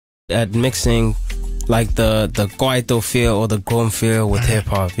at mixing like the Kwaito feel or the Grom feel with hip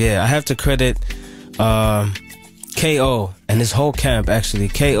hop. Yeah, I have to credit KO and his whole camp actually.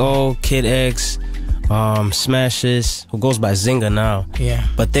 KO, Kid X, Smashes, who goes by Zinga now. Yeah.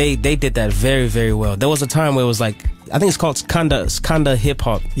 But they did that very, very well. There was a time where it was like, I think it's called Skanda hip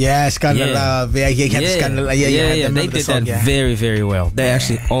hop. Yeah, Skanda Love. Yeah, They did that very, very well. They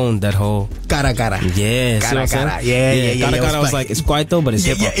actually owned that whole Gara. Yeah, Gara was like, it's Kwaito, but it's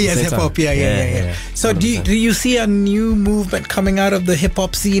hip hop. Yeah, it's hip hop. Yeah. So do you see a new movement coming out of the hip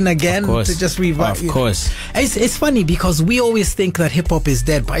hop scene again to just revive? Of course. It's funny because we always think that hip hop is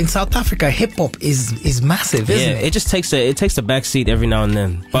dead, but in South Africa, hip hop is massive, isn't it? It just takes the back seat every now and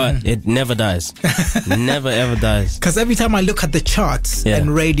then, but it never dies. Never ever dies. Because every time I look at the charts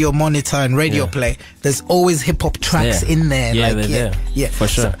and Radio Monitor and Radio Play, there's always hip hop tracks in there. Yeah, for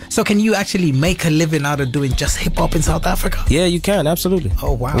sure. So can you actually make a living out of doing just hip hop in South Africa? Yeah, you can, absolutely.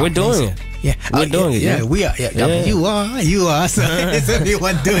 Oh wow, we're doing it. Yeah, we're doing it. Yeah, we are. Yeah, I mean, you are. So it's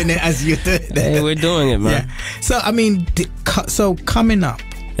everyone doing it as you do it. Hey, we're doing it, man. Yeah. So I mean, so coming up,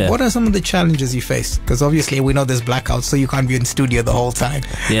 what are some of the challenges you face? Because obviously we know there's blackouts, so you can't be in studio the whole time.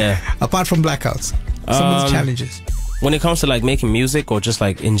 Yeah. Apart from blackouts, some of the challenges. When it comes to like making music or just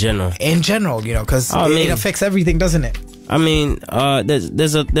like in general? In general, you know, because it affects everything, doesn't it? I mean,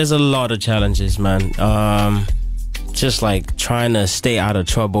 there's a lot of challenges, man. Just like trying to stay out of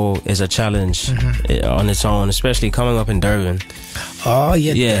trouble is a challenge on its own, especially coming up in Durban. Oh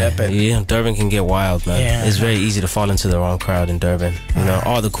yeah, Durban. Yeah, Durban can get wild, man. Yeah. It's very easy to fall into the wrong crowd in Durban. You know,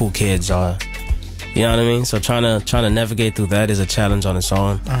 all the cool kids are. You know what I mean? So trying to navigate through that is a challenge on its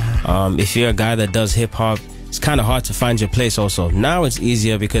own. If you're a guy that does hip hop, it's kind of hard to find your place also. Now it's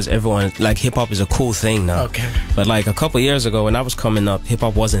easier because everyone, like, hip hop is a cool thing now. Okay. But like a couple years ago when I was coming up, hip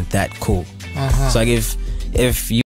hop wasn't that cool. So like if you